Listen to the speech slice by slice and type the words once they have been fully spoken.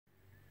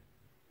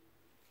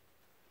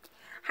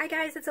Hi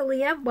guys, it's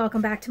Alia.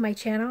 Welcome back to my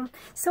channel.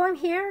 So I'm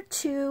here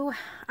to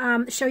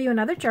show you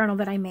another journal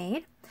that I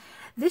made.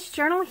 This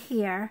journal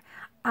here,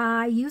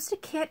 I used a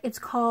kit. It's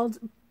called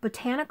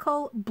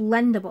Botanical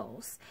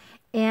Blendables,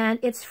 and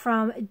it's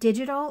from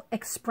Digital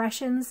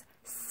Expressions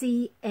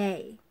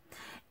CA.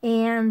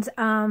 And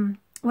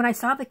when I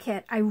saw the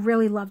kit, I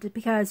really loved it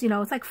because, you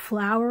know, it's like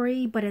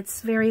flowery, but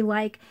it's very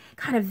like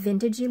kind of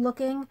vintagey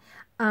looking.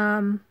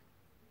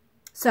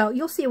 So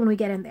you'll see it when we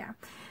get in there.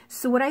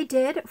 So what I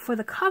did for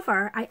the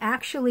cover, I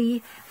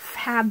actually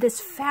have this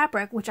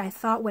fabric, which I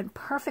thought went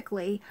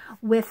perfectly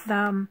with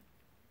the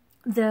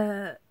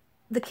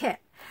kit.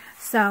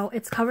 So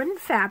it's covered in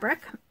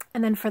fabric.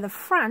 And then for the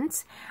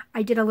front,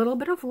 I did a little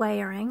bit of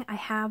layering. I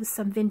have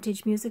some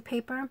vintage music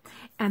paper.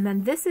 And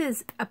then this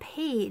is a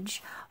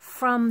page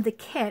from the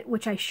kit,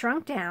 which I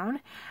shrunk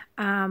down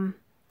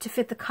to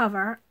fit the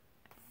cover.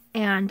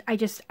 And I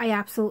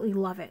absolutely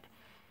love it.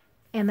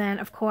 And then,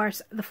 of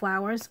course, the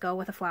flowers go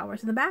with the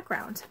flowers in the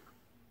background.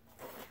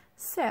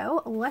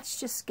 So let's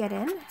just get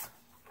in.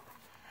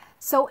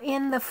 So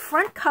in the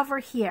front cover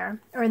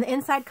here, or in the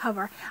inside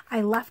cover, I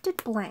left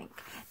it blank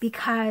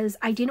because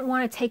I didn't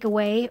want to take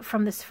away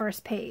from this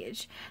first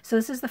page. So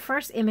this is the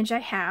first image I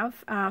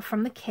have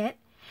from the kit,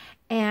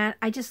 and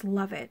I just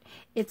love it.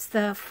 It's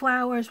the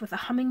flowers with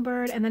a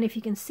hummingbird, and then if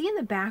you can see in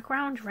the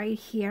background right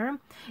here,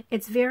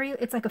 it's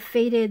like a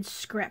faded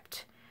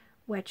script,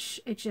 which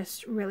it's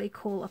just really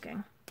cool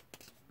looking.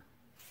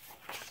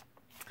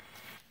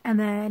 And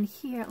then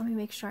here, let me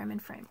make sure I'm in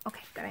frame.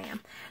 Okay, good, I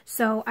am.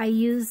 So I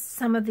used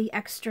some of the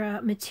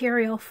extra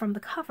material from the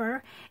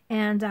cover,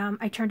 and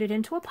I turned it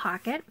into a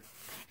pocket.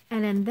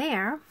 And in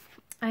there,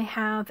 I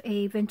have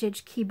a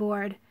vintage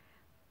keyboard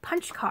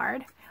punch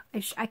card.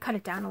 I cut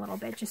it down a little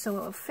bit just so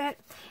it will fit.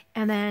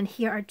 And then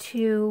here are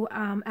two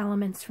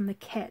elements from the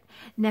kit.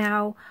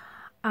 Now,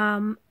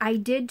 I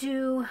did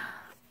do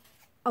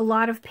a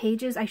lot of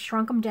pages. I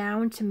shrunk them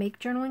down to make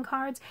journaling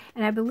cards,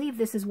 and I believe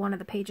this is one of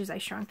the pages I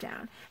shrunk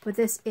down, but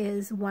this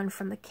is one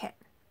from the kit.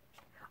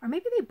 Or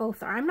maybe they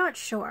both are, I'm not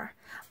sure.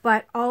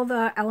 But all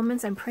the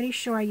elements I'm pretty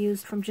sure I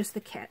used from just the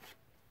kit.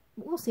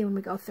 We'll see when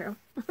we go through.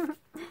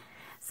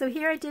 So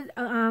here I did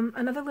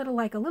another little,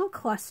 like a little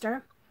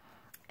cluster,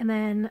 and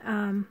then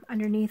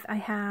underneath I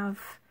have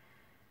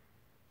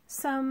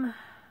some,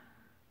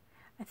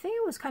 I think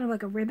it was kind of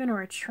like a ribbon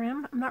or a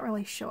trim, I'm not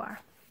really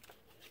sure.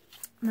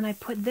 And then I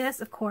put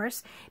this, of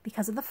course,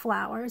 because of the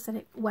flowers, and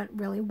it went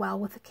really well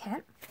with the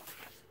kit.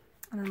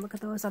 And then look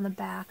at those on the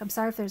back. I'm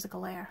sorry if there's a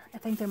glare. I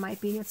think there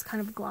might be. It's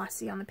kind of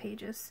glossy on the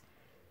pages.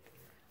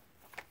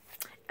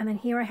 And then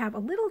here I have a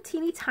little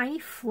teeny tiny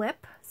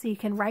flip, so you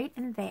can write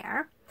in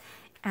there.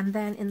 And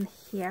then in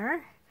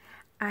here,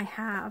 I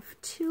have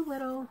two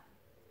little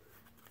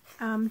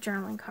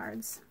journaling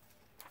cards.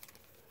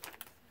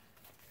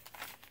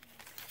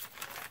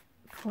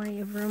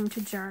 Plenty of room to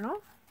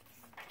journal.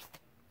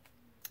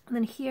 And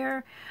then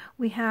here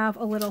we have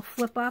a little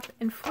flip up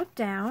and flip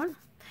down.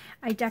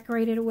 I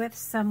decorated it with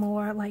some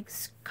more like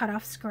cut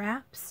off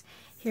scraps.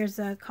 Here's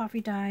a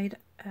coffee dyed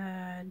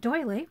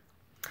doily.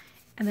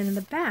 And then in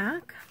the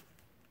back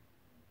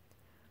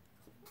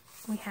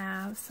we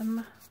have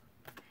some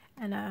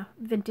and a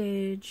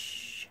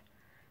vintage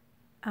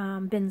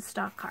bin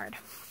stock card.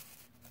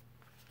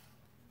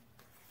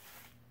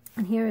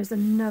 And here is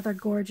another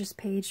gorgeous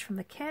page from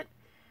the kit.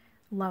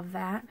 Love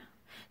that.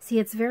 See,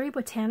 it's very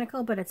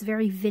botanical, but it's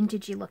very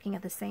vintagey looking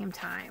at the same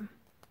time.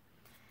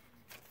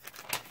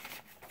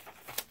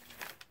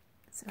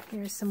 So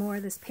here's some more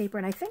of this paper,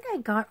 and I think I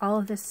got all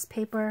of this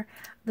paper,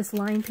 this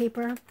line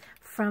paper,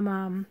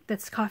 from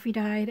that's coffee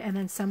dyed, and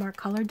then some are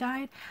color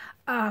dyed,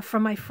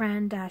 from my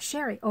friend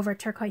Sherry over at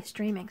Turquoise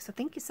Dreaming. So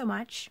thank you so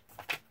much.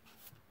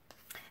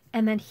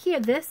 And then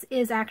here, this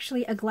is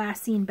actually a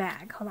glassine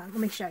bag. Hold on, let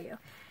me show you.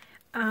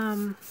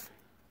 And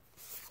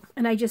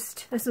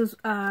this was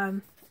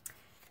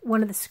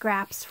one of the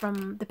scraps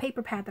from the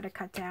paper pad that I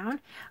cut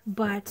down.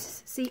 But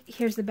see,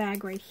 here's the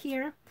bag right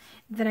here.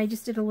 Then I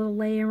just did a little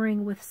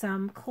layering with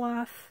some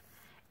cloth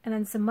and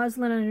then some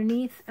muslin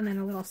underneath, and then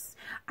a little,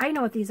 I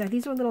know what these are.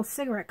 These are little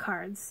cigarette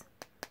cards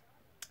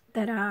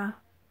that,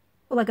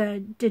 like a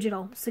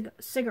digital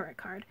cigarette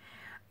card.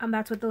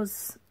 That's what the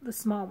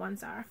small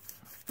ones are.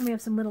 And we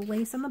have some little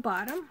lace on the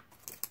bottom.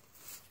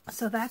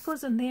 So that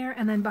goes in there.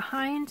 And then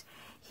behind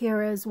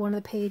here is one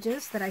of the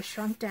pages that I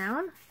shrunk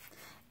down,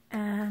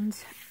 and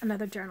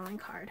another journaling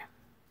card.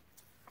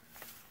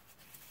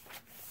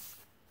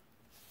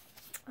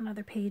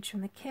 Another page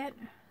from the kit.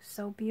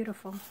 So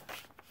beautiful.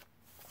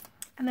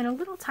 And then a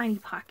little tiny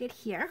pocket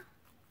here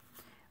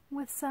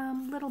with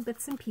some little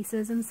bits and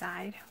pieces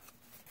inside.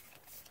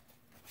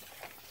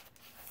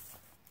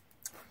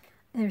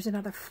 There's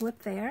another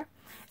flip there.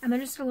 And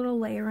then just a little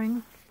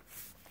layering.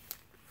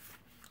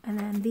 And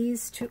then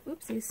these two,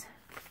 oopsies,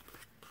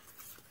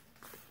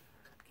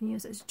 you can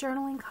use as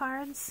journaling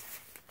cards.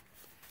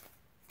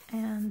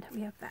 And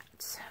we have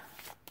that.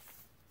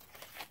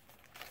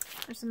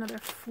 There's another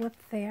flip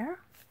there.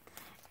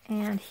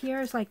 And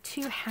here's like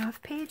two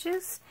half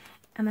pages.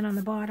 And then on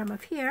the bottom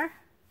of here,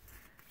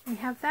 we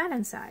have that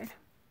inside.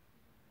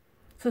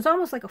 So it's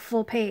almost like a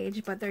full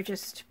page, but they're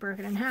just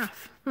broken in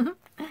half.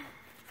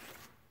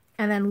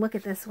 And then look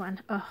at this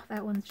one. Oh,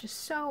 that one's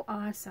just so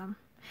awesome.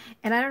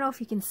 And I don't know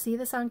if you can see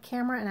this on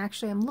camera, and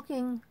actually I'm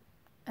looking,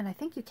 and I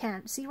think you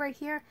can. See right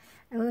here?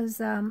 It was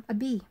a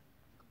bee.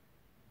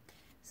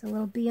 So a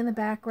little bee in the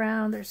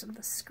background. There's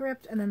the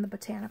script, and then the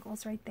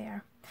botanicals right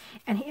there.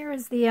 And here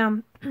is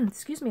the,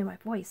 excuse me, my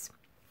voice.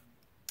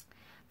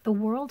 The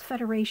World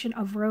Federation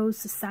of Rose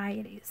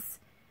Societies.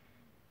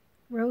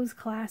 Rose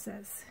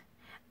classes.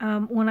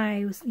 When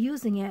I was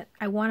using it,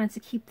 I wanted to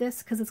keep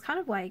this because it's kind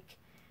of like,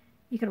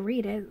 you could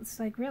read it. It's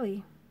like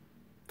really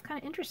kind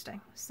of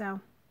interesting. So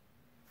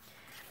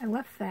I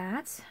left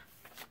that.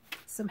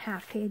 Some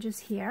half pages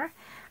here.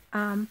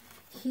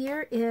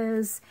 Here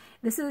is,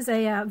 this is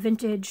a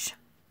vintage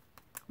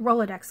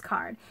Rolodex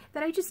card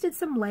that I just did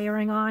some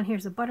layering on.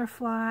 Here's a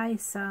butterfly,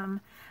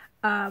 some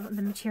the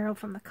material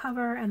from the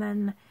cover, and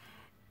then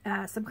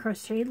some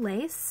crocheted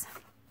lace.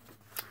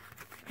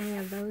 And we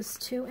have those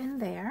two in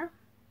there.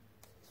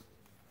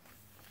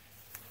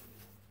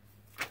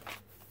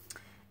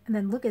 And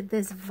then look at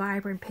this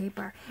vibrant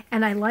paper.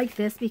 And I like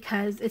this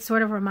because it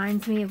sort of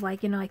reminds me of,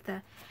 like, you know, like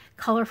the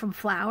color from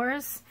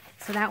flowers.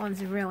 So that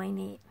one's really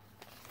neat.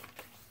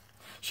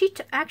 She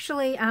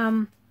actually,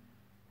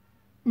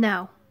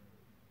 no.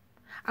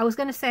 I was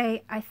going to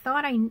say, I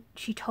thought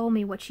she told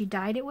me what she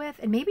dyed it with,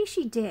 and maybe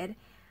she did.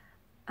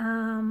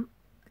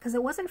 Because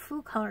it wasn't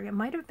food coloring. It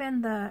might have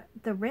been the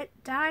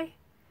RIT dye.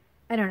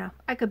 I don't know.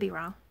 I could be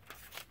wrong.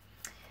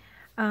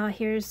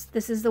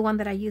 This is the one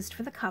that I used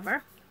for the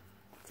cover.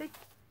 See?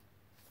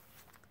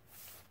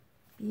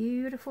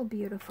 Beautiful,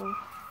 beautiful.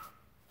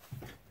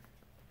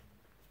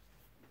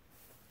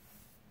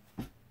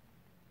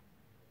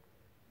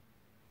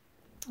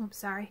 I'm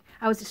sorry.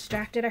 I was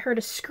distracted. I heard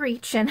a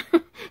screech and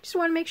just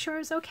want to make sure it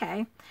was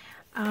okay.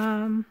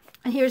 And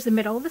here's the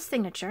middle of the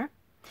signature.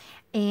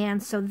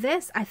 And so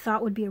this I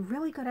thought would be a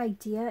really good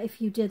idea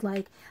if you did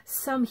like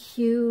some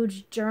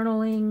huge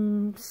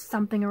journaling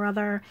something or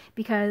other,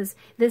 because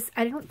this,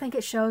 I don't think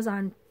it shows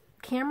on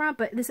camera,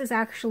 but this is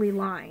actually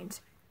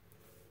lined.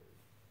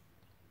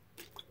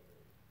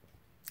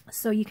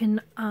 So you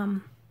can,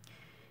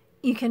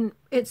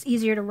 it's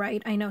easier to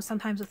write, I know,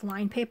 sometimes with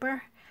lined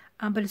paper,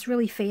 but it's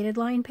really faded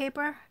lined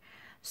paper.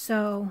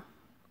 So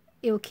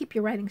it will keep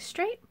your writing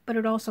straight, but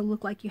it also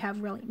look like you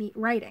have really neat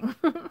writing.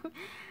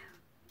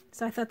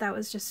 So I thought that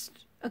was just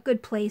a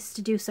good place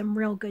to do some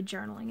real good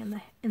journaling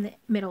in the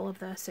middle of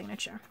the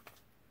signature.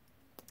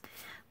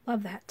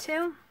 Love that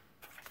too.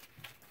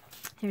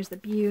 Here's the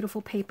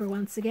beautiful paper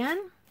once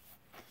again.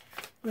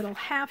 Little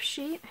half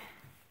sheet.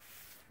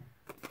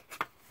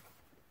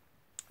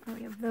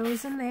 We have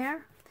those in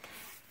there.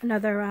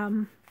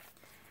 Another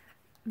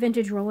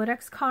vintage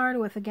Rolodex card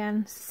with,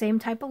 again, same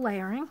type of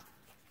layering.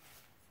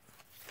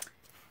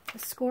 A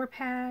score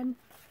pad.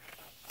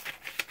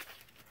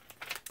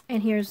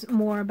 And here's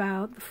more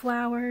about the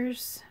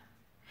flowers.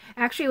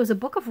 Actually, it was a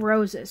book of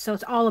roses, so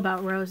it's all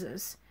about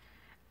roses.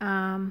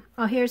 Oh,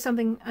 here's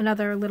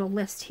another little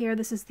list here.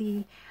 This is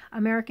the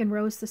American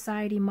Rose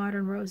Society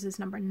Modern Roses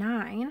number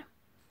 9.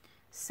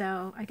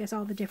 So I guess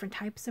all the different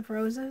types of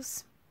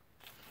roses.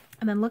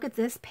 And then look at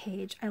this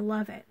page. I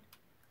love it.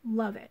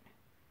 Love it.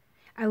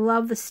 I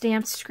love the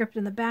stamped script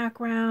in the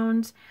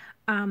background.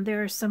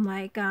 There's some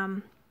like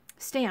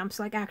stamps,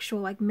 like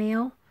actual like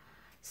mail.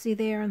 See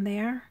there and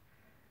there.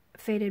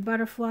 Faded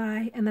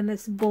butterfly. And then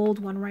this gold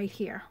one right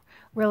here.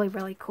 Really,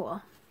 really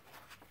cool.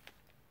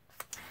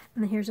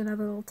 And then here's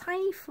another little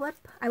tiny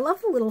flip. I love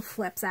the little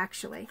flips,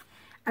 actually.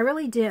 I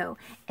really do.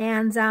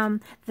 And the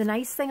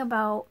nice thing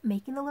about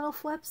making the little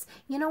flips,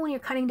 you know, when you're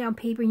cutting down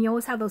paper and you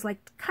always have those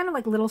like kind of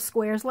like little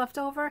squares left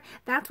over,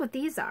 that's what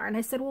these are. And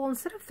I said, well,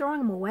 instead of throwing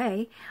them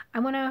away, I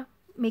want to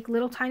make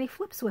little tiny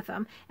flips with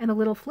them. And the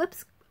little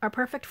flips are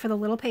perfect for the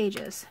little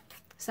pages.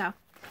 So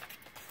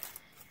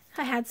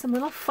I had some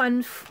little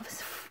fun.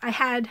 I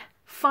had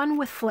fun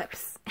with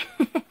flips.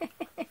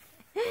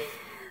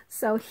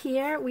 So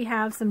here we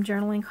have some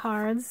journaling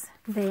cards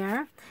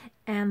there.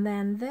 And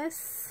then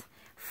this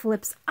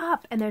flips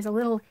up and there's a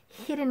little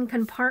hidden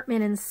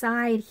compartment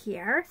inside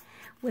here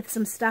with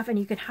some stuff, and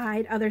you could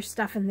hide other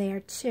stuff in there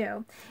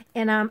too.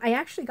 And I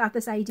actually got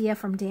this idea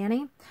from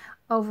Danny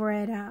over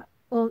at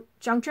well,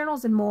 Junk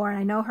Journals and More. And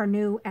I know her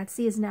new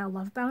Etsy is now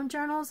Lovebound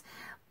Journals,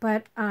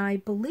 but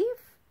I'm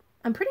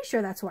pretty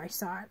sure that's where I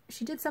saw it.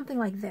 She did something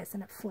like this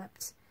and it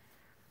flipped.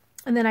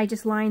 And then I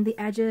just lined the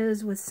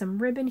edges with some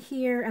ribbon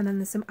here, and then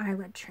there's some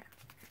eyelid trim.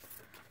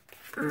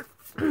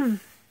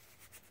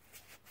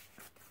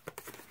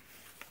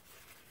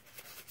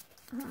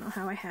 I don't know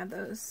how I had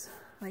those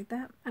like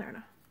that. I don't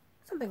know.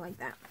 Something like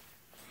that.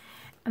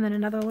 And then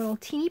another little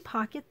teeny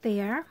pocket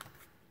there.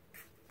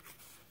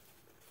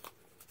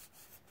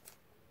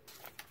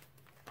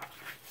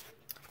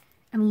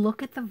 And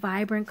look at the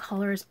vibrant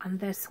colors on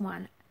this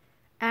one.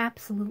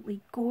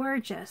 Absolutely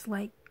gorgeous.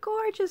 Like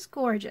gorgeous,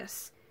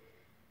 gorgeous.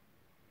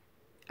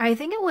 I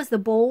think it was the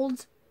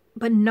bold,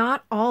 but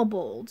not all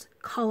bold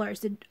colors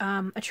that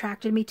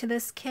attracted me to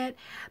this kit,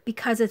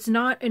 because it's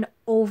not an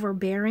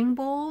overbearing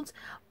bold,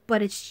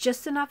 but it's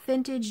just enough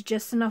vintage,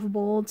 just enough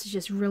bold to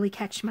just really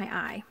catch my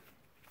eye.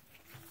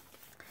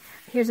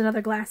 Here's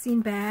another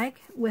glassine bag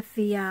with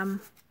the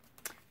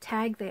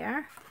tag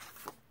there.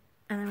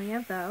 And then we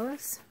have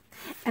those.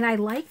 And I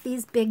like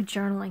these big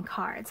journaling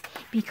cards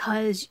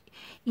because,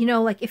 you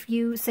know, like if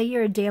you say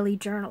you're a daily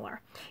journaler,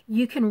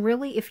 you can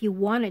really, if you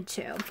wanted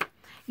to,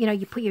 you know,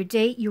 you put your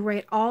date, you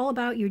write all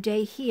about your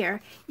day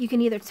here. You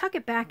can either tuck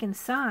it back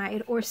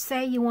inside or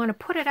say you want to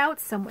put it out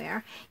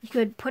somewhere. You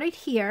could put it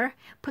here,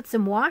 put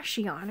some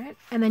washi on it,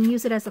 and then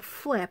use it as a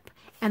flip.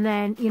 And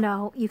then, you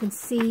know, you can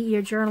see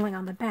your journaling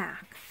on the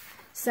back.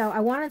 So I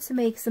wanted to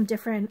make some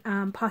different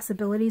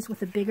possibilities with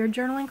the bigger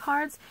journaling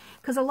cards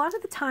because a lot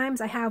of the times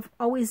I have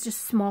always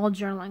just small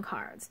journaling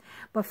cards.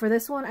 But for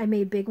this one, I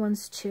made big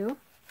ones too.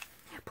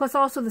 Plus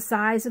also the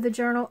size of the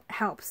journal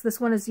helps. This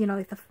one is, you know,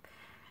 like I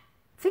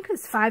think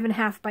it's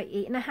 5.5 by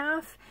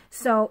 8.5.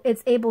 So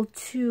it's able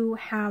to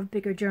have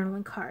bigger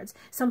journaling cards.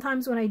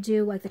 Sometimes when I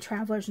do like the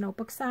traveler's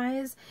notebook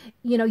size,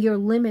 you know, you're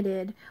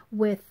limited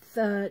with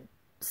the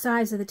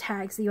size of the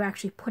tags that you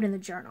actually put in the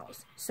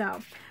journals.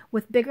 So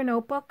with bigger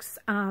notebooks,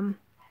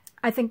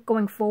 I think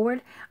going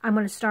forward, I'm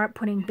going to start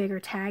putting bigger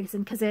tags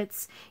in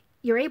because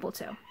you're able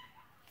to.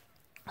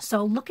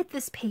 So look at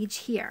this page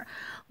here.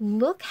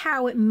 Look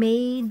how it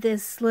made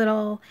this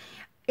little,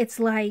 it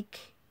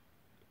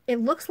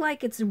looks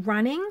like it's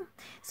running.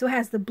 So it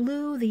has the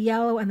blue, the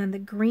yellow, and then the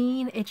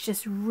green. It's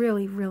just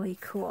really, really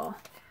cool.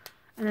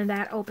 And then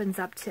that opens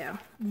up too.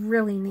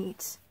 Really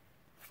neat.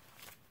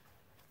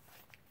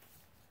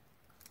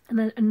 And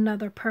then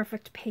another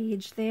perfect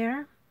page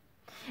there.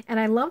 And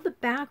I love the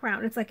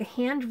background. It's like a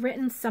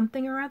handwritten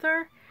something or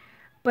other,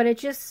 but it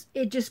just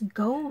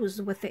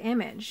goes with the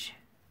image,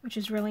 which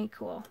is really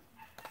cool.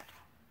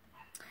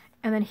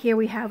 And then here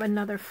we have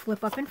another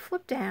flip up and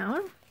flip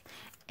down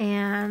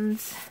and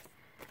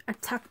a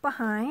tuck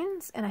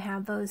behind, and I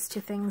have those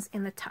two things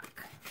in the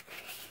tuck.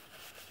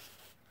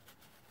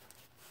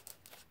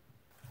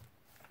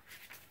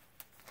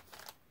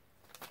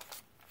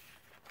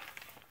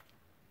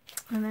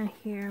 And then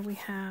here we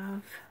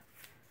have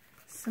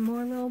some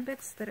more little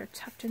bits that are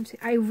tucked into.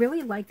 I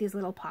really like these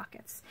little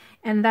pockets.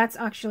 And that's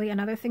actually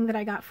another thing that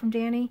I got from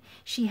Danny.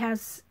 She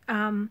has,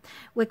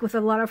 like with a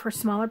lot of her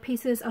smaller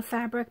pieces of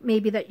fabric,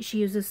 maybe that she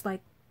uses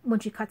like when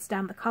she cuts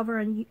down the cover,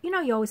 and you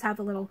know, you always have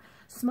the little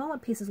smaller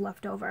pieces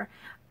left over.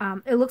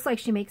 It looks like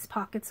she makes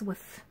pockets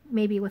with,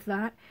 maybe with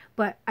that,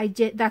 but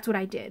that's what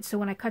I did. So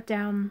when I cut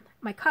down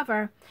my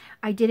cover,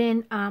 I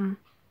didn't,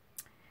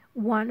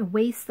 want to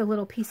waste the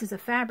little pieces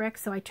of fabric,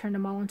 so I turned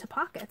them all into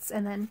pockets,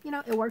 and then, you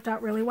know, it worked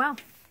out really well.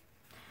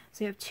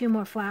 So you have two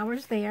more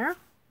flowers there.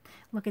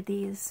 Look at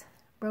these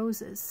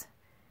roses.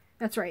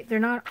 That's right, they're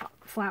not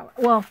flower.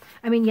 Well,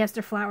 I mean, yes,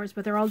 they're flowers,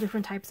 but they're all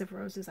different types of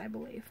roses, I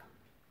believe.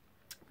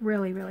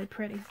 Really, really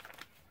pretty.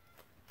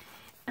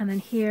 And then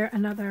here,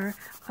 another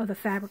of the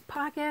fabric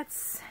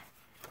pockets,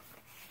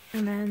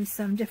 and then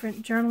some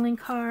different journaling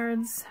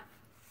cards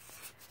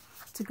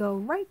to go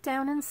right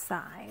down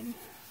inside.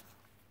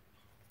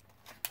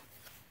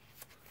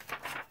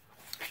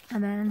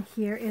 And then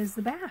here is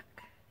the back.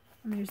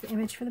 And there's the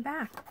image for the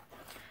back.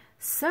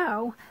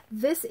 So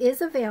this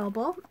is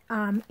available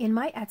in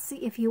my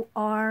Etsy if you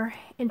are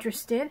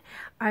interested.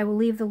 I will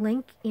leave the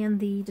link in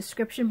the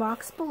description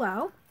box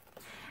below.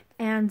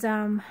 And,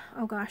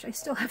 oh gosh, I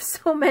still have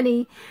so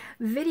many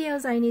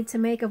videos I need to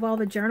make of all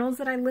the journals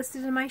that I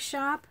listed in my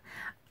shop.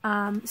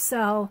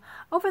 So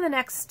over the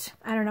next,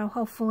 I don't know,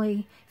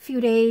 hopefully few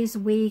days,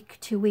 week,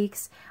 2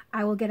 weeks,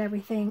 I will get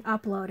everything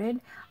uploaded.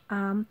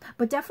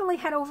 But definitely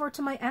head over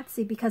to my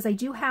Etsy because I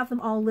do have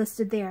them all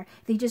listed there.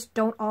 They just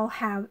don't all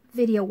have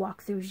video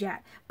walkthroughs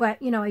yet.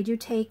 But, you know, I do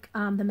take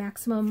the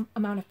maximum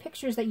amount of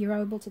pictures that you're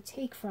able to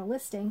take for a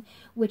listing,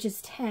 which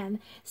is 10.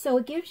 So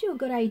it gives you a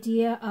good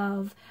idea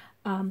of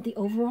the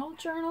overall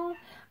journal.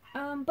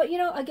 But, you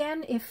know,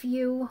 again, if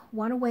you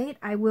want to wait,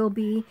 I will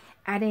be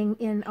adding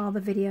in all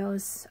the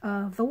videos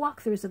of the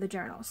walkthroughs of the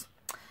journals.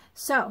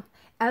 So,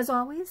 as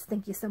always,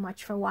 thank you so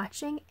much for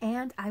watching,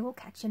 and I will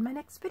catch you in my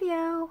next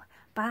video.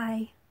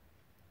 Bye.